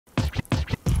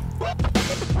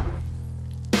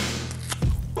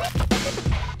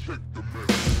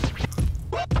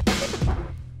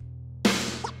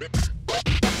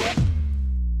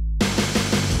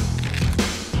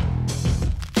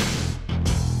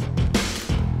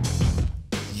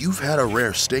You've had a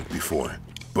rare steak before,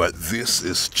 but this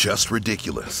is just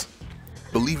ridiculous.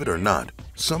 Believe it or not,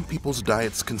 some people's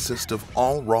diets consist of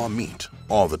all raw meat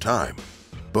all the time.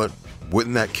 But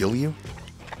wouldn't that kill you?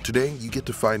 Today you get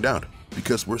to find out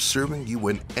because we're serving you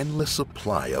an endless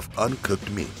supply of uncooked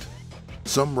meat.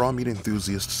 Some raw meat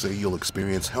enthusiasts say you'll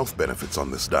experience health benefits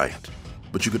on this diet,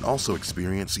 but you can also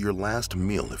experience your last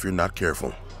meal if you're not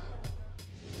careful.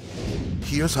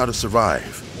 Here's how to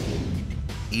survive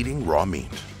eating raw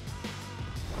meat.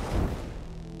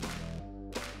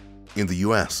 In the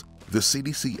US, the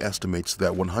CDC estimates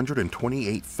that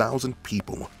 128,000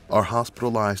 people are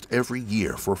hospitalized every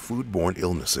year for foodborne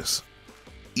illnesses.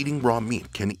 Eating raw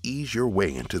meat can ease your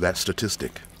way into that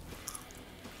statistic.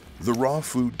 The raw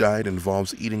food diet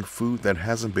involves eating food that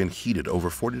hasn't been heated over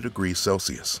 40 degrees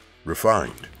Celsius,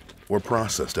 refined, or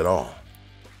processed at all.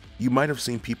 You might have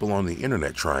seen people on the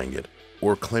internet trying it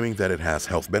or claiming that it has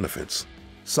health benefits.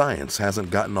 Science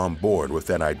hasn't gotten on board with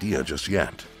that idea just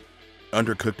yet.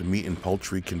 Undercooked meat and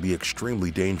poultry can be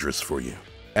extremely dangerous for you,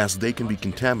 as they can be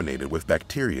contaminated with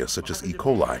bacteria such as E.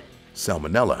 coli,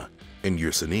 Salmonella, and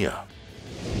Yersinia.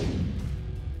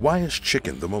 Why is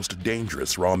chicken the most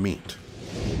dangerous raw meat?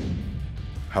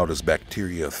 How does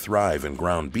bacteria thrive in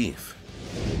ground beef?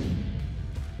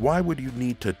 Why would you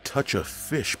need to touch a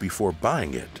fish before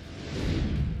buying it?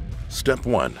 Step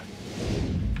 1.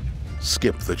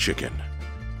 Skip the chicken.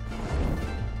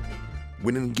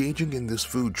 When engaging in this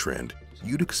food trend,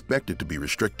 you'd expect it to be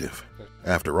restrictive.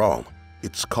 After all,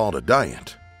 it's called a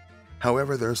diet.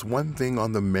 However, there's one thing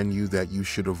on the menu that you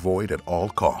should avoid at all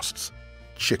costs: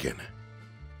 chicken.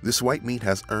 This white meat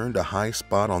has earned a high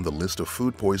spot on the list of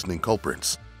food poisoning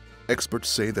culprits. Experts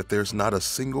say that there's not a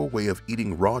single way of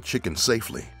eating raw chicken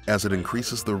safely, as it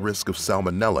increases the risk of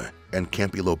Salmonella and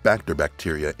Campylobacter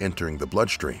bacteria entering the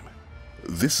bloodstream.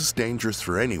 This is dangerous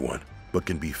for anyone, but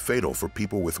can be fatal for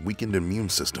people with weakened immune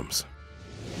systems.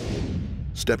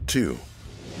 Step 2.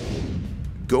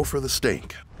 Go for the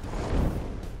steak.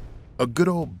 A good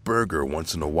old burger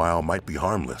once in a while might be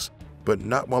harmless, but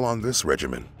not while on this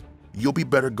regimen. You'll be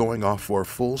better going off for a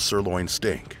full sirloin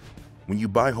steak. When you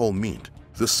buy whole meat,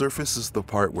 the surface is the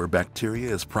part where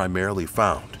bacteria is primarily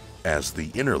found, as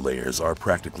the inner layers are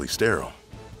practically sterile.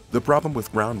 The problem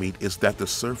with ground meat is that the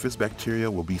surface bacteria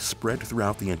will be spread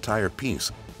throughout the entire piece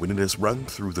when it is run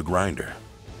through the grinder.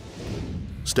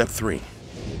 Step 3.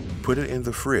 Put it in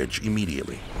the fridge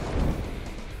immediately.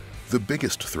 The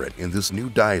biggest threat in this new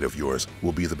diet of yours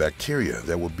will be the bacteria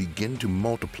that will begin to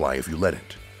multiply if you let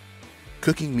it.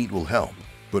 Cooking meat will help,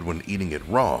 but when eating it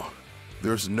raw,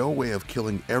 there's no way of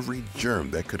killing every germ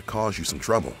that could cause you some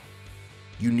trouble.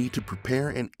 You need to prepare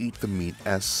and eat the meat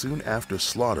as soon after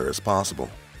slaughter as possible.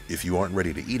 If you aren't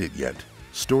ready to eat it yet,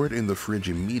 store it in the fridge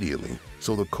immediately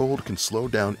so the cold can slow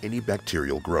down any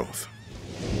bacterial growth.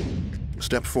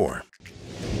 Step 4.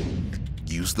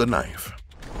 Use the knife.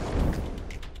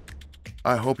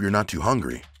 I hope you're not too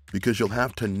hungry, because you'll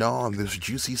have to gnaw on this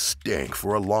juicy steak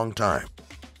for a long time.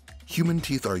 Human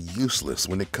teeth are useless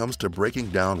when it comes to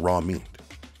breaking down raw meat.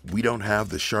 We don't have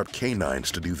the sharp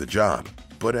canines to do the job,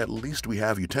 but at least we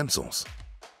have utensils.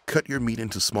 Cut your meat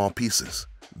into small pieces.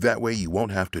 That way you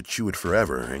won't have to chew it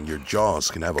forever and your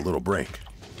jaws can have a little break.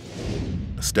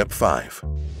 Step 5.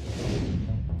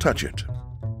 Touch it.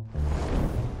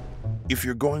 If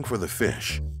you're going for the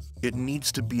fish, it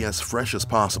needs to be as fresh as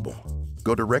possible.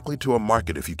 Go directly to a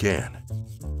market if you can.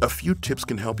 A few tips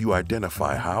can help you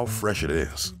identify how fresh it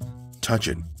is. Touch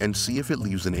it and see if it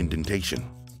leaves an indentation.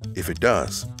 If it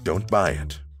does, don't buy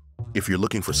it. If you're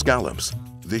looking for scallops,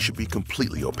 they should be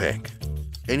completely opaque.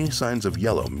 Any signs of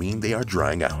yellow mean they are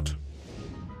drying out.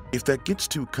 If that gets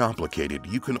too complicated,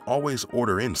 you can always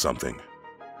order in something.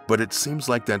 But it seems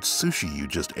like that sushi you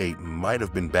just ate might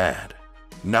have been bad.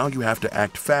 Now you have to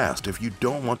act fast if you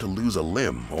don't want to lose a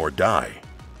limb or die.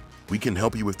 We can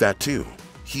help you with that too,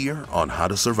 here on How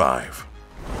to Survive.